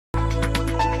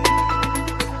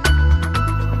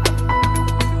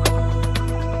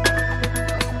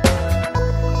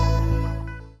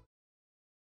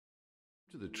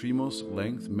TRIMOS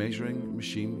Length Measuring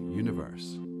Machine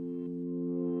Universe.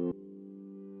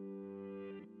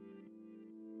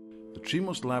 The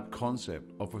TRIMOS LABCONCEPT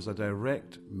offers a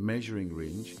direct measuring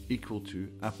range equal to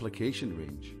application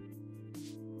range.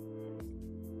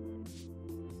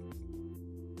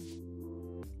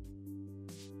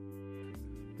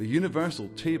 The universal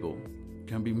table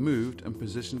can be moved and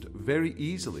positioned very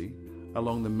easily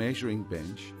along the measuring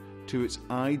bench to its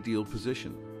ideal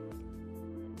position.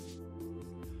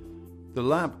 The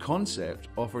LABCONCEPT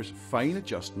offers fine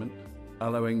adjustment,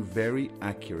 allowing very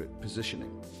accurate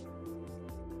positioning.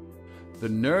 The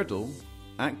NURDLE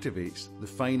activates the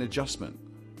fine adjustment.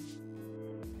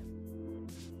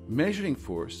 Measuring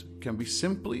force can be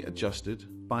simply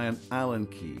adjusted by an Allen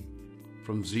key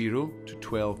from 0 to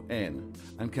 12N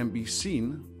and can be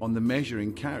seen on the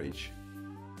measuring carriage.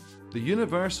 The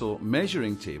universal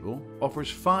measuring table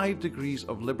offers 5 degrees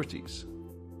of liberties.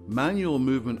 Manual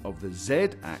movement of the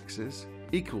Z-axis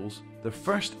equals the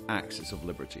first axis of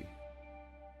liberty.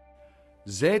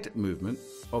 Z movement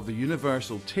of the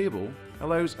universal table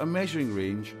allows a measuring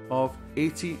range of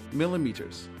 80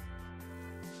 millimeters.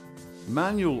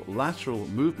 Manual lateral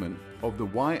movement of the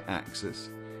Y-axis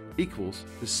equals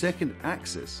the second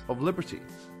axis of liberty.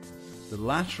 The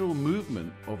lateral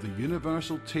movement of the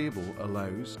universal table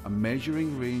allows a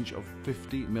measuring range of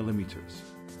 50 millimeters.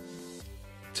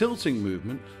 Tilting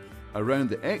movement around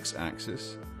the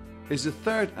X-axis is the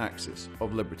third axis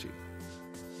of liberty.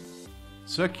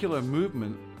 Circular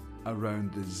movement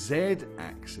around the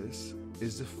Z-axis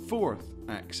is the fourth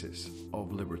axis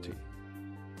of liberty.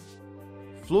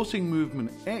 Floating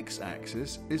movement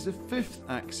X-axis is the fifth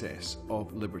axis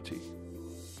of liberty.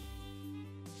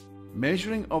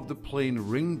 Measuring of the plane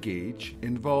ring gauge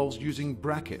involves using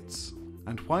brackets,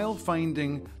 and while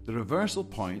finding the reversal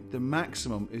point, the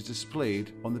maximum is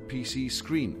displayed on the PC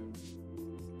screen.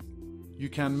 You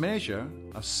can measure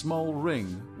a small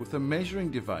ring with a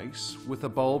measuring device with a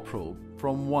ball probe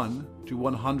from 1 to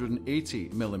 180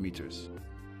 millimeters.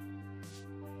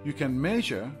 You can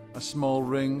measure a small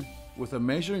ring with a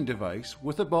measuring device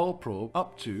with a ball probe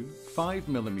up to 5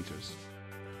 millimeters.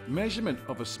 Measurement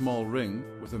of a small ring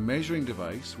with a measuring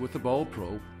device with a ball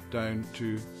probe down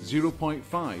to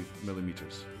 0.5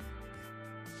 millimeters.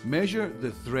 Measure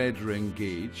the thread ring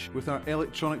gauge with our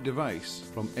electronic device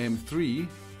from M3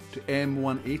 to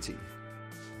M180.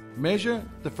 Measure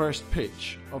the first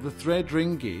pitch of the thread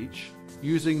ring gauge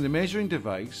using the measuring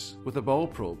device with a ball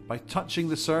probe by touching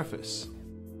the surface.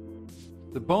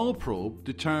 The ball probe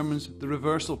determines the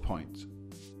reversal point.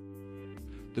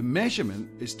 The measurement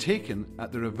is taken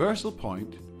at the reversal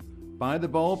point by the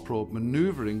ball probe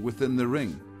maneuvering within the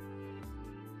ring.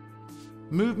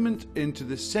 Movement into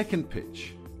the second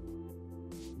pitch.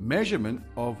 Measurement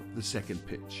of the second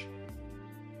pitch.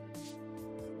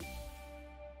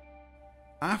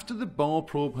 After the ball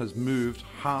probe has moved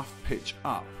half pitch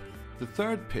up, the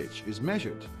third pitch is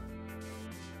measured.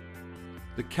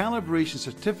 The calibration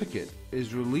certificate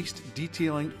is released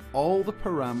detailing all the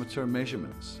parameter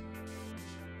measurements.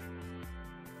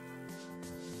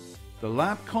 The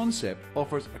LABCONCEPT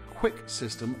offers a quick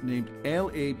system named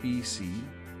LABC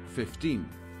 15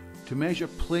 to measure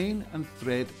plane and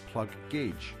thread plug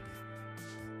gauge.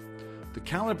 The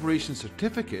calibration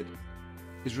certificate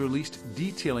is released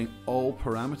detailing all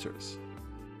parameters.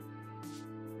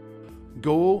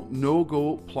 Go,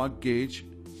 no-go plug gauge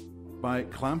by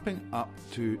clamping up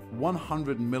to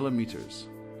 100 millimeters.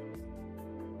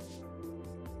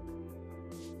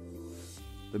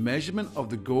 The measurement of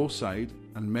the go side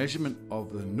and measurement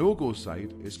of the no-go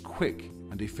side is quick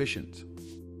and efficient.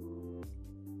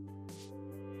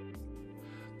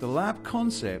 The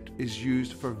LABCONCEPT is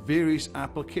used for various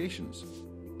applications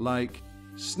like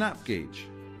snap gauge,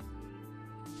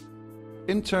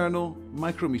 internal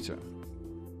micrometer,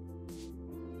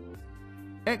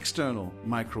 external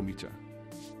micrometer,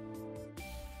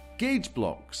 gauge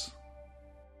blocks,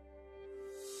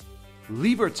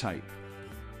 lever type,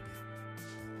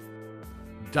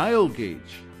 dial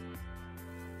gauge,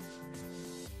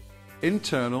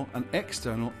 internal and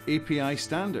external API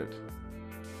standard,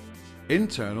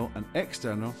 internal and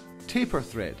external taper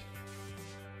thread.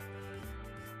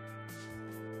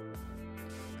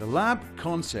 The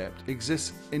LABCONCEPT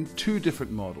exists in 2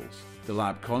 different models, the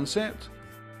LABCONCEPT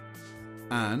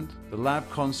and the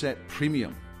LABCONCEPT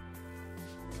Premium.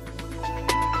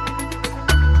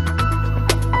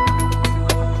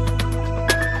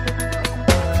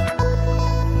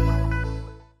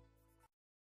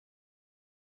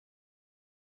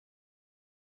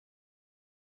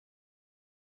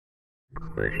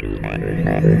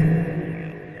 Question.